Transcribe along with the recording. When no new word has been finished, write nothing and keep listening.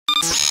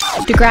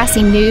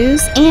Degrassi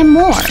news and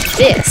more.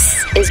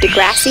 This is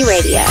Degrassi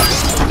Radio.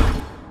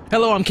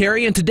 Hello, I'm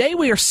Carrie, and today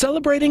we are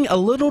celebrating a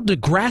little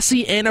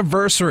Degrassi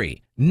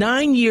anniversary.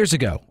 9 years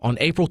ago, on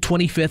April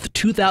 25th,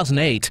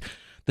 2008,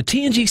 the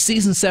TNG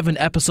Season 7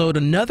 episode,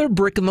 Another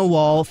Brick in the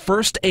Wall,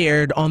 first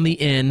aired on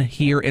the N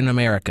here in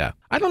America.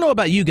 I don't know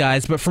about you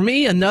guys, but for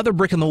me, Another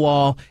Brick in the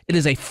Wall, it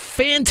is a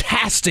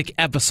fantastic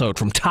episode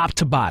from top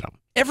to bottom.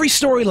 Every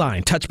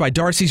storyline touched by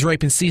Darcy's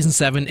rape in Season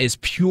 7 is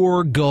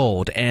pure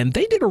gold, and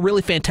they did a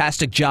really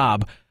fantastic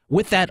job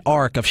with that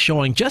arc of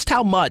showing just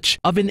how much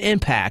of an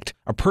impact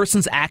a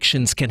person's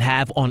actions can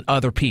have on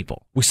other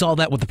people. We saw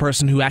that with the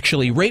person who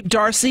actually raped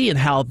Darcy and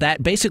how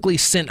that basically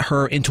sent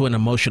her into an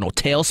emotional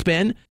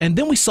tailspin. And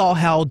then we saw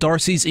how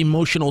Darcy's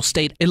emotional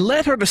state, it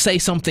led her to say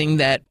something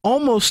that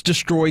almost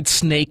destroyed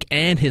Snake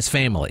and his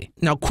family.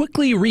 Now,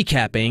 quickly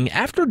recapping,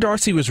 after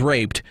Darcy was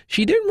raped,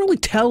 she didn't really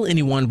tell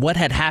anyone what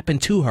had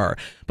happened to her,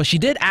 but she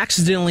did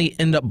accidentally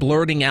end up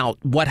blurting out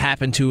what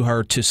happened to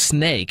her to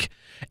Snake.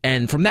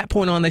 And from that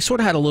point on, they sort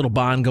of had a little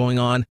bond going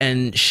on,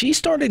 and she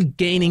started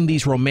gaining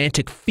these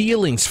romantic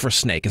feelings for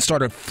Snake and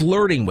started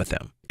flirting with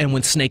him. And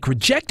when Snake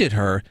rejected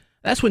her,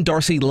 that's when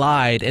Darcy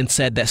lied and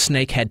said that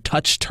Snake had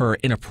touched her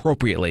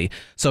inappropriately,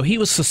 so he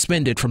was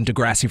suspended from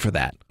Degrassi for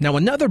that. Now,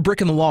 Another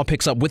Brick in the Wall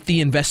picks up with the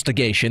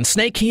investigation.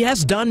 Snake, he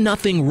has done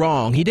nothing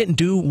wrong. He didn't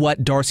do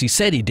what Darcy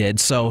said he did,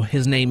 so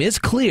his name is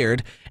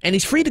cleared, and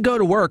he's free to go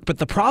to work, but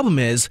the problem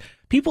is,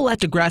 people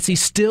at Degrassi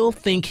still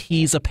think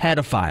he's a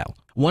pedophile.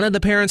 One of the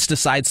parents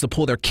decides to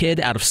pull their kid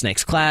out of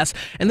Snake's class,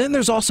 and then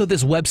there's also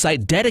this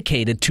website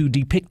dedicated to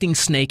depicting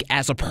Snake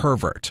as a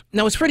pervert.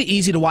 Now, it's pretty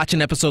easy to watch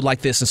an episode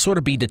like this and sort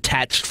of be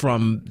detached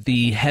from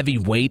the heavy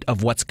weight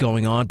of what's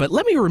going on, but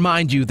let me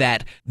remind you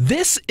that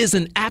this is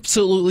an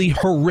absolutely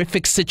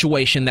horrific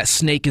situation that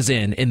Snake is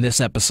in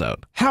this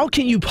episode. How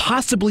can you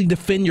possibly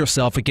defend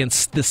yourself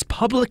against this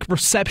public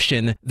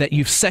perception that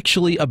you've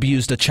sexually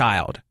abused a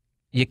child?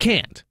 You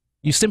can't.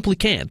 You simply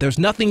can't. There's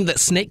nothing that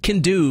Snake can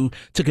do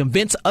to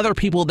convince other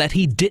people that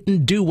he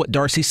didn't do what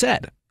Darcy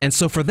said. And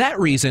so for that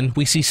reason,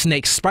 we see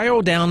Snake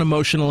spiral down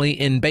emotionally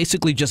and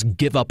basically just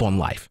give up on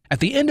life.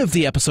 At the end of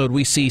the episode,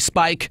 we see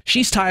Spike.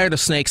 She's tired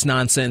of Snake's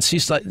nonsense.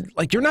 She's like,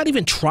 you're not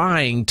even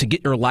trying to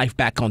get your life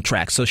back on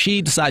track. So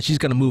she decides she's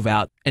going to move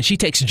out, and she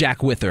takes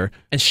Jack with her.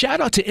 And shout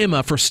out to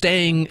Emma for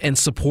staying and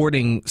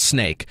supporting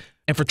Snake,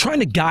 and for trying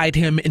to guide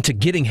him into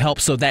getting help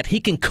so that he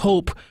can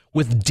cope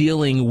with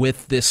dealing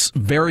with this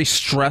very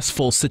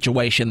stressful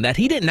situation that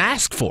he didn't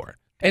ask for.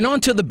 And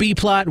on to the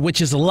B-plot, which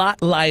is a lot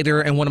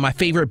lighter and one of my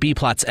favorite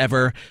B-plots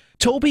ever.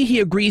 Toby, he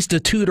agrees to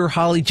tutor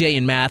Holly J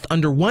in math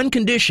under one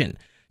condition.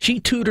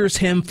 She tutors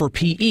him for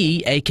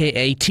PE,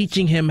 aka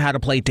teaching him how to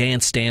play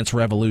Dance Dance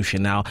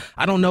Revolution. Now,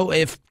 I don't know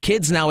if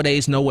kids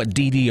nowadays know what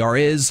DDR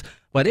is,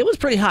 but it was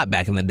pretty hot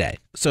back in the day.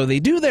 So they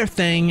do their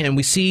thing, and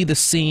we see the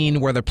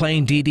scene where they're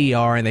playing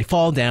DDR, and they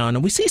fall down,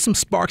 and we see some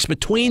sparks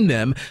between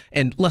them.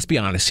 And let's be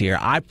honest here,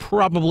 I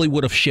probably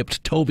would have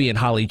shipped Toby and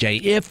Holly J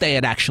if they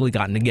had actually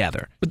gotten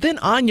together. But then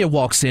Anya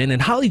walks in,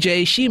 and Holly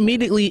J, she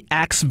immediately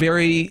acts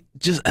very,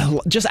 just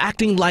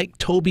acting like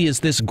Toby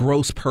is this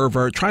gross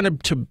pervert, trying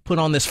to put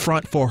on this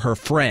front for her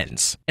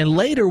friends. And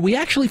later, we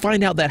actually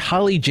find out that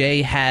Holly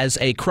J has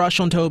a crush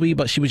on Toby,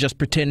 but she was just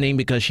pretending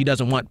because she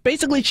doesn't want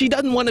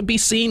to be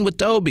seen with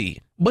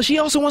Toby. But she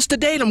also wants to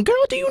date him.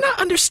 Girl, do you not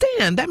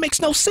understand? That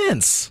makes no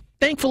sense.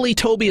 Thankfully,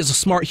 Toby is a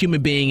smart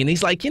human being, and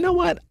he's like, you know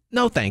what?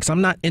 No thanks, I'm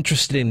not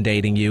interested in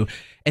dating you.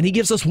 And he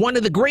gives us one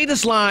of the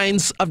greatest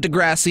lines of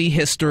Degrassi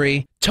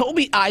history.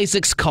 Toby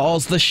Isaacs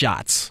calls the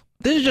shots.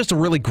 This is just a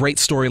really great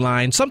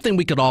storyline, something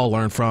we could all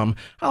learn from.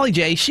 Holly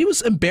J, she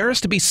was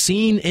embarrassed to be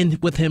seen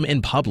with him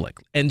in public,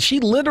 and she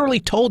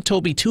literally told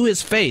Toby to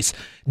his face,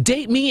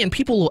 date me and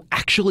people will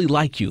actually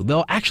like you.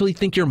 They'll actually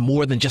think you're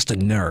more than just a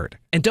nerd.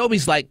 And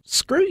Toby's like,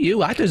 screw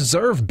you, I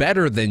deserve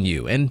better than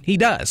you. And he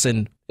does,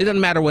 and it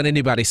doesn't matter what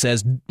anybody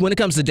says. When it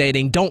comes to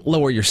dating, don't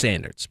lower your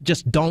standards.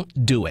 Just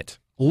don't do it.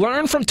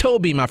 Learn from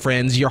Toby, my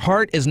friends. Your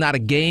heart is not a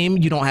game.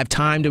 You don't have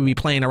time to be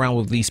playing around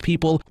with these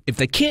people. If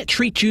they can't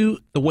treat you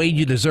the way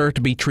you deserve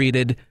to be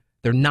treated,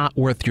 they're not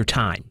worth your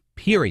time.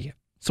 Period.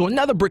 So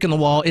Another Brick in the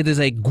Wall, it is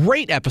a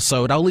great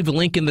episode. I'll leave a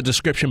link in the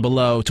description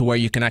below to where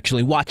you can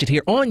actually watch it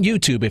here on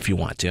YouTube if you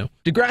want to.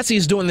 Degrassi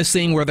is doing this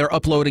thing where they're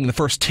uploading the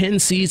first 10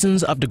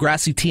 seasons of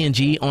Degrassi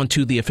TNG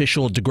onto the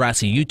official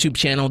Degrassi YouTube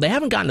channel. They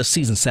haven't gotten to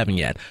season 7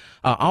 yet.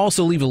 I'll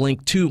also leave a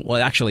link to,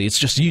 well, actually, it's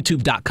just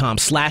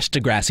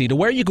youtube.com/Degrassi to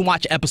where you can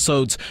watch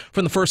episodes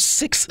from the first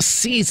 6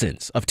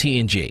 seasons of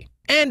TNG.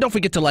 And don't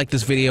forget to like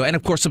this video, and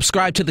of course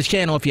subscribe to the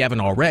channel if you haven't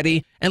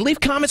already, and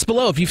leave comments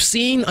below if you've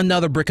seen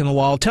Another Brick in the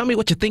Wall. Tell me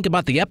what you think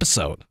about the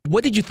episode.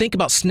 What did you think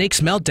about Snake's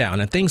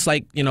meltdown and things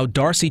like,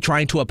 Darcy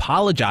trying to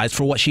apologize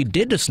for what she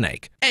did to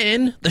Snake?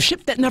 And the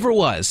ship that never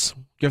was.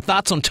 Your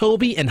thoughts on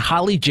Toby and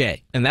Holly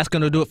J. And that's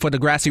going to do it for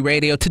Degrassi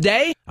Radio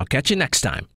today. I'll catch you next time.